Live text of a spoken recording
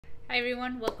Hi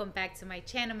everyone, welcome back to my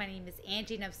channel. My name is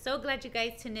Angie and I'm so glad you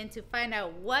guys tuned in to find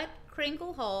out what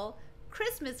Kringle haul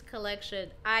Christmas collection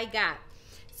I got.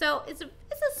 So it's a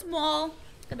small,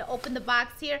 gonna open the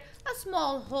box here, a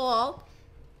small haul.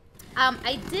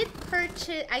 I did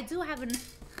purchase, I do have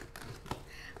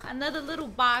another little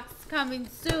box coming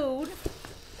soon.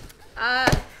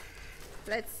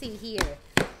 Let's see here.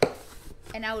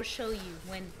 And I will show you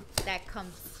when that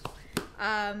comes.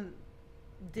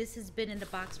 This has been in the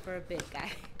box for a bit,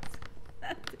 guys.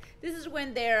 This is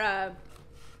when their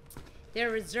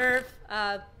reserve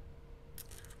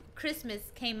Christmas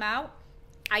came out.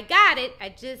 I got it. I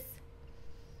just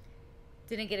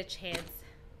didn't get a chance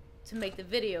to make the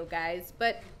video, guys.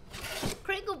 But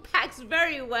Kringle packs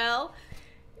very well.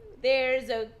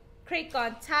 There's a crate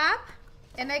on top,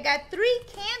 and I got 3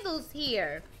 candles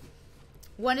here.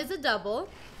 One is a double.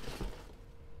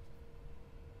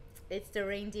 It's the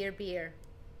reindeer beer.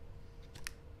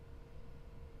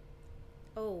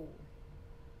 Oh,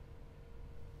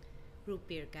 root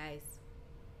beer, guys,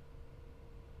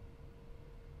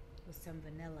 with some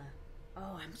vanilla.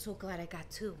 Oh, I'm so glad I got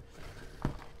 2.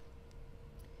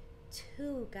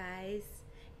 2, guys.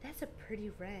 That's a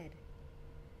pretty red.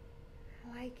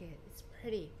 I like it. It's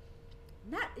pretty.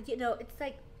 Not, you know, it's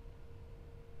like,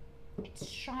 it's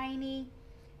shiny,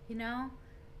 you know.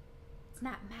 It's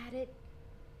not matted.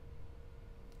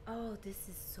 Oh, this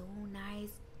is so nice.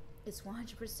 It's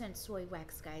 100% soy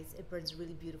wax, guys. It burns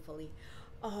really beautifully.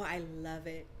 Oh, I love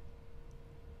it.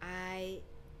 I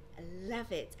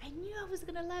love it. I knew I was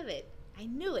gonna love it. I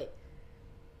knew it.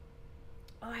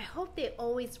 Oh, I hope they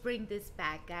always bring this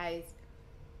back, guys.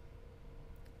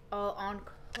 Oh, on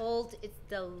cold, it's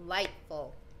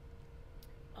delightful.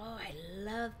 Oh, I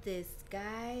love this,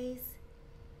 guys.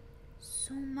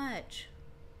 So much.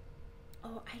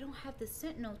 Oh, I don't have the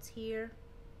scent notes here.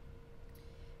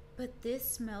 But this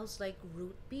smells like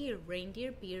root beer.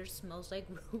 Reindeer beer smells like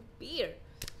root beer.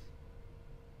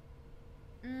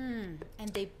 And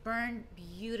they burn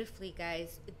beautifully,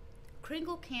 guys.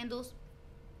 Kringle candles,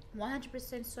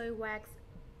 100% soy wax,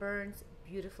 burns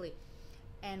beautifully.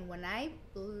 And when I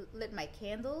lit my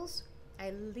candles,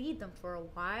 I leave them for a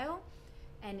while,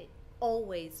 and it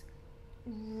always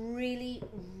really,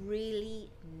 really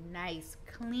nice,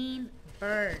 clean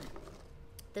burn.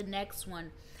 The next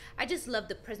one, I just love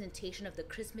the presentation of the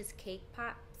Christmas cake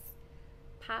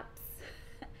pops.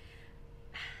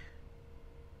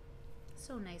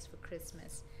 So nice for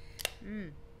Christmas.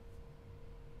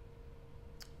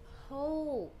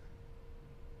 Oh,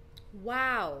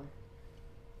 wow.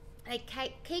 Like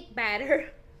cake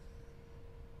batter.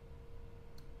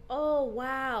 Oh,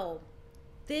 wow.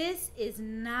 This is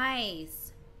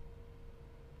nice.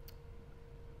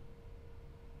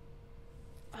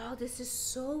 Oh, this is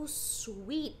so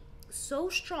sweet, so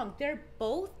strong. They're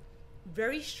both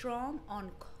very strong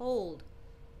on cold.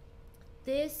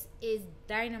 This is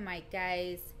dynamite,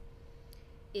 guys.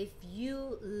 If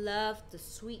you love the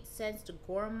sweet scents, the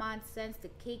gourmand scents, the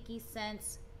cakey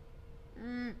scents,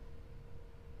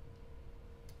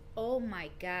 oh my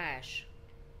gosh.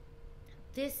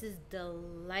 This is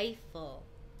delightful.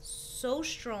 So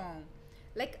strong.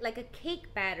 Like a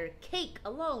cake batter. Cake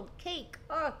alone. Cake.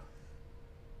 Oh.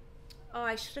 Oh,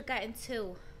 I should have gotten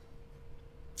 2.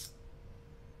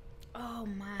 Oh,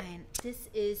 man. This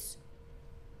is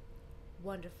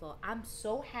wonderful. I'm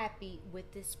so happy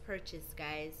with this purchase,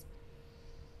 guys.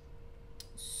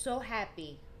 So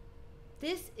happy.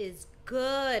 This is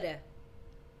good.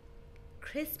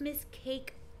 Christmas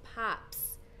cake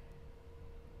pops.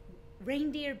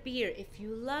 Reindeer beer. If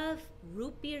you love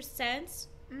root beer scents,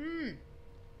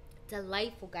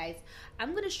 delightful, guys.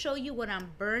 I'm going to show you what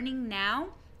I'm burning now.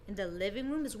 In the living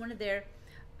room is one of their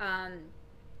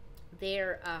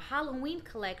Halloween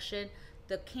collection.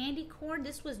 The candy corn,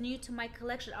 this was new to my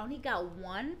collection. I only got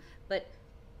 1, but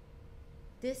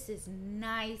this is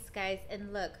nice, guys.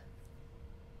 And look,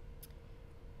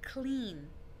 clean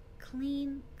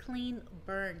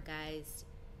burn, guys.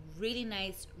 Really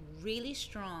nice, really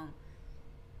strong.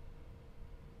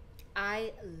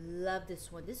 I love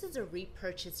this one. This is a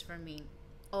repurchase for me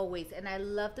always, and I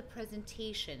love the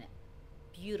presentation.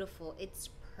 Beautiful. It's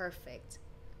perfect.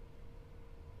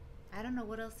 I don't know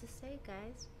what else to say,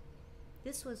 guys.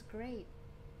 This was great.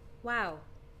 Wow.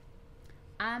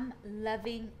 I'm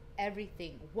loving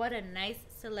everything. What a nice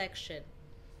selection.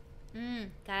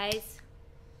 Guys,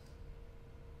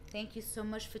 thank you so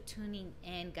much for tuning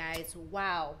in, guys.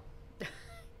 Wow.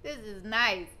 This is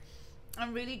nice.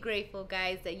 I'm really grateful,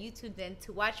 guys, that you tuned in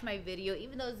to watch my video.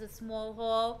 Even though it's a small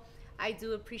haul, I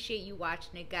do appreciate you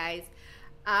watching it, guys.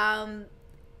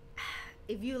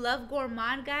 If you love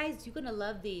gourmand, guys, you're gonna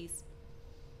love these.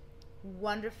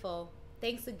 Wonderful.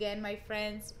 Thanks again, my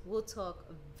friends. We'll talk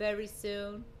very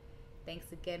soon.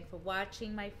 Thanks again for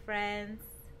watching, my friends.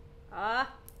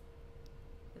 Ah,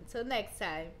 until next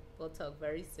time, we'll talk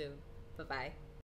very soon. Bye bye.